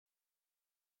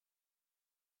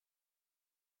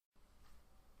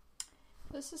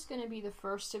This is going to be the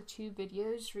first of two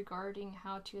videos regarding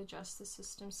how to adjust the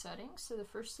system settings. So the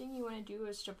first thing you want to do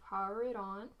is to power it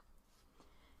on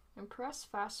and press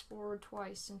fast forward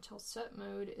twice until set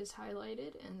mode is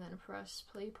highlighted, and then press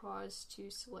play pause to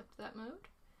select that mode.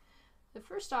 The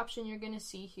first option you're going to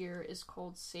see here is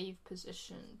called save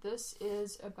position. This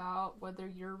is about whether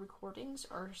your recordings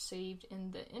are saved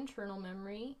in the internal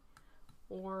memory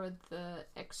or the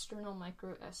external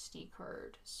micro SD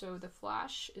card. So the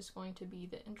flash is going to be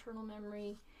the internal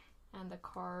memory and the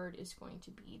card is going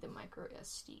to be the micro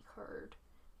SD card.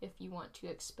 If you want to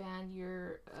expand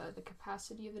your the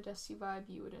capacity of the DeciVibe,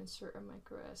 you would insert a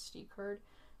micro SD card.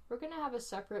 We're going to have a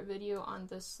separate video on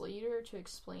this later to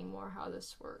explain more how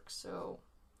this works, so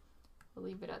we'll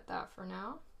leave it at that for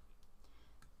now.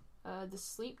 The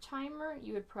sleep timer,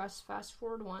 you would press fast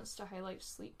forward once to highlight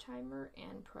sleep timer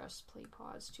and press play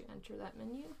pause to enter that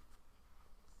menu.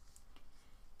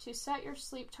 To set your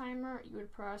sleep timer, you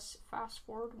would press fast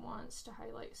forward once to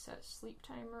highlight set sleep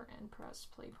timer and press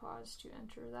play pause to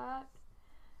enter that.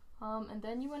 And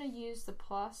then you want to use the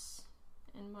plus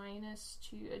and minus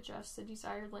to adjust the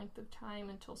desired length of time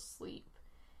until sleep.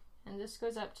 And this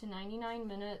goes up to 99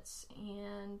 minutes,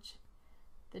 and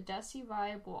the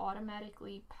DeciVibe will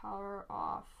automatically power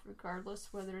off regardless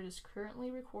whether it is currently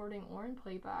recording or in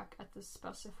playback at the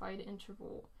specified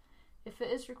interval. If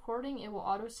it is recording, it will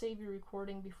auto-save your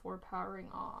recording before powering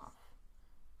off.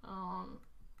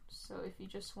 So if you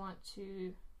just want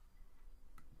to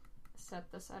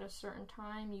set this at a certain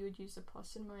time, you would use the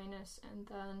plus and minus and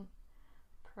then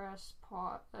press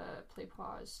play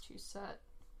pause to set.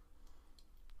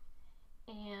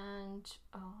 And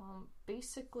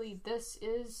basically this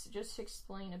is, just to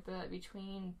explain a bit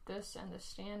between this and the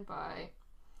standby,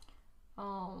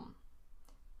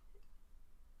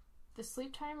 the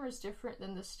sleep timer is different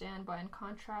than the standby. In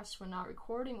contrast, when not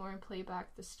recording or in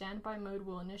playback, the standby mode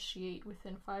will initiate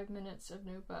within 5 minutes of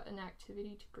no button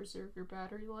activity to preserve your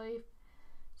battery life.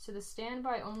 So the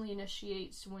standby only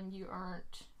initiates when you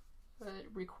aren't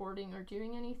recording or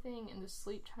doing anything, and the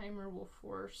sleep timer will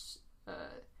force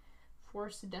the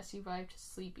DeciVibe to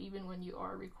sleep even when you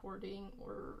are recording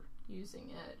or using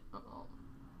it.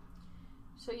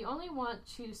 So you only want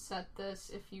to set this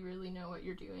if you really know what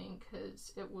you're doing,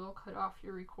 because it will cut off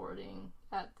your recording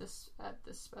at this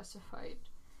specified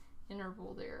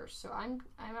interval there. So I'm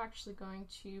actually going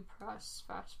to press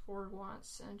fast forward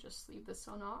once and just leave this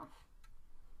on off.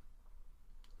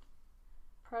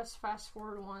 Press fast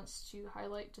forward once to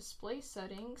highlight display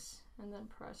settings, and then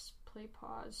press play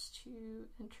pause to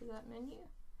enter that menu.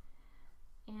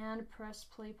 And press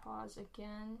play pause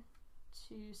again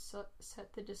to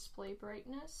set the display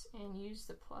brightness, and use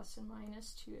the plus and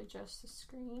minus to adjust the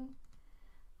screen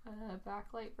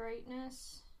backlight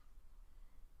brightness.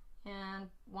 And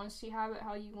once you have it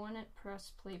how you want it,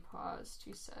 press play pause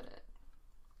to set it.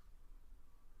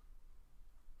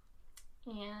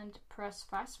 And press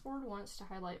fast forward once to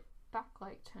highlight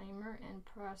backlight timer and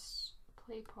press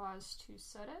play pause to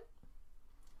set it.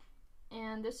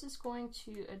 And this is going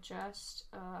to adjust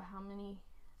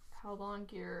how long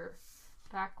your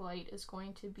backlight is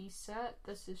going to be set.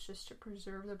 This is just to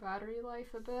preserve the battery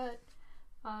life a bit.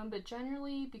 But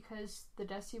generally, because the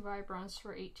DeciVibe runs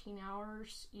for 18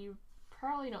 hours, you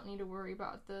probably don't need to worry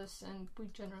about this, and we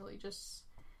generally just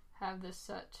have this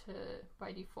set to,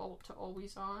 by default, to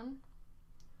always on.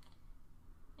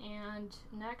 And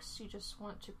next you just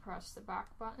want to press the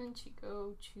back button to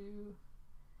go to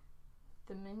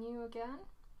the menu again.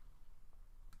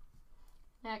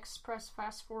 Next, press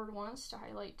fast forward once to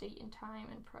highlight date and time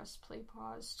and press play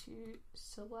pause to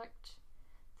select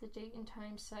the date and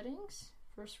time settings.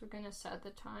 First we're going to set the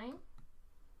time.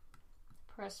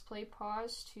 Press play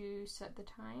pause to set the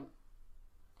time,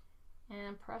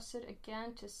 and press it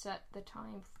again to set the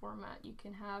time format. You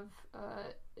can have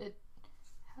it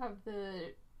have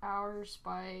the hours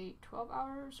by 12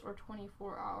 hours or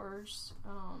 24 hours.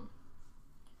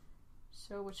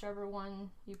 So whichever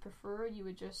one you prefer, you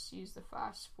would just use the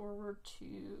fast forward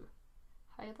to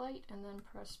highlight and then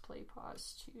press play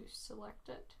pause to select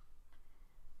it.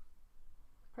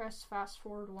 Press fast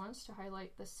forward once to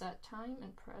highlight the set time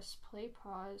and press play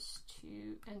pause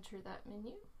to enter that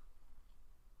menu.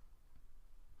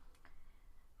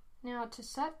 Now to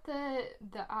set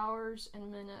the hours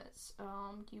and minutes,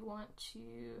 you want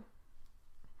to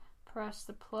press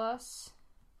the plus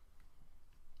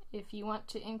if you want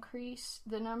to increase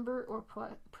the number, or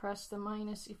press the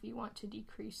minus if you want to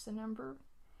decrease the number.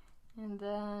 And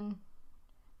then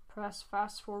press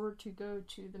fast forward to go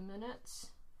to the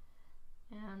minutes,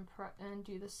 and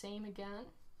do the same again.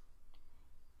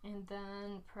 And and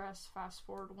then press fast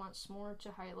forward once more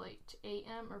to highlight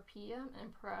AM or PM,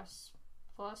 and press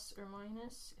plus or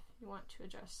minus if you want to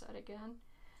adjust that again.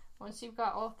 Once you've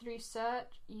got all three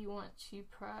set, you want to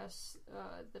press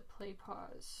the play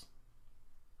pause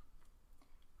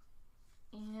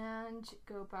and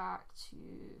go back to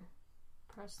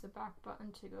press the back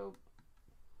button to go,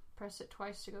 press it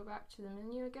twice to go back to the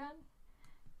menu again.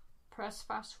 Press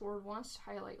fast forward once to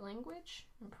highlight language,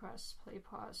 and press play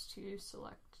pause to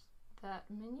select that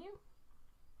menu.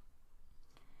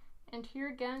 And here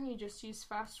again, you just use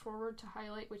fast forward to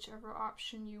highlight whichever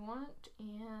option you want,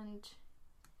 and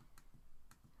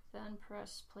then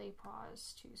press play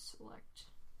pause to select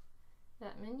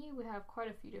that menu. We have quite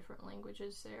a few different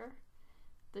languages there.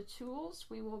 The tools,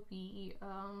 we will be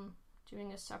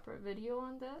doing a separate video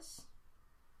on this,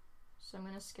 so I'm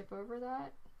going to skip over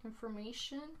that.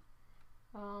 Information,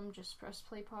 just press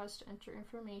play pause to enter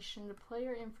information. The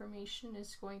player information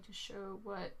is going to show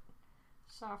what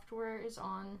software is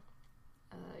on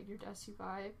your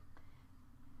DeciVibe.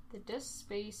 The disk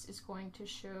space is going to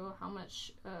show how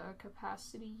much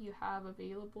capacity you have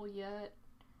available yet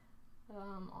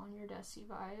on your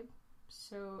DeciVibe.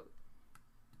 So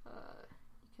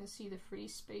you can see the free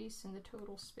space and the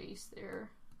total space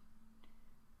there,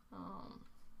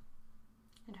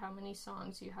 and how many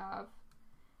songs you have.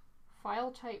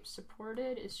 File type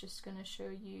supported is just going to show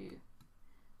you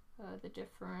the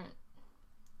different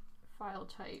file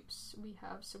types we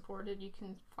have supported. You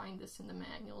can find this in the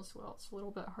manual as well. It's a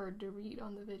little bit hard to read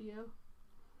on the video.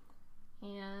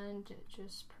 And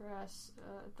just press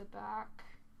the back.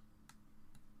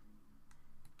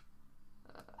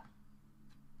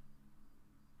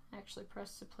 Actually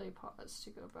press the play pause to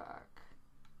go back,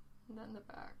 and then the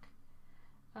back.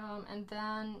 And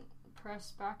then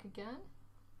press back again.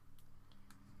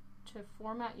 To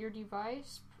format your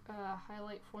device,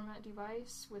 highlight format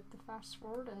device with the fast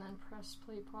forward, and then press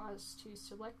play pause to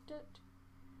select it.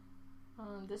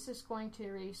 This is going to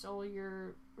erase all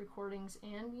your recordings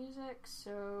and music,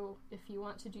 so if you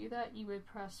want to do that, you would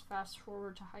press fast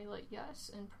forward to highlight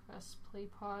yes, and press play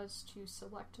pause to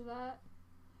select that.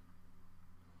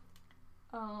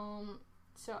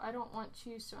 So I don't want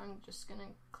to, so I'm just going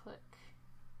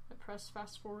to press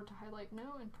fast forward to highlight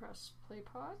no, and press play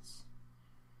pause.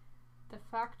 The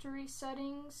factory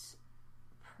settings,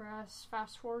 press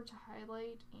fast forward to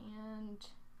highlight and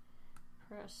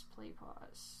press play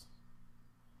pause.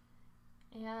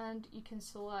 And you can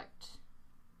select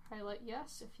highlight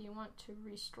yes if you want to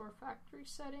restore factory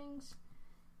settings,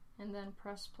 and then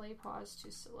press play pause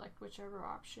to select whichever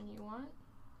option you want.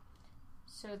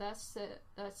 So that's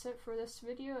it for this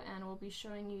video, and we'll be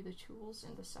showing you the tools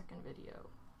in the second video.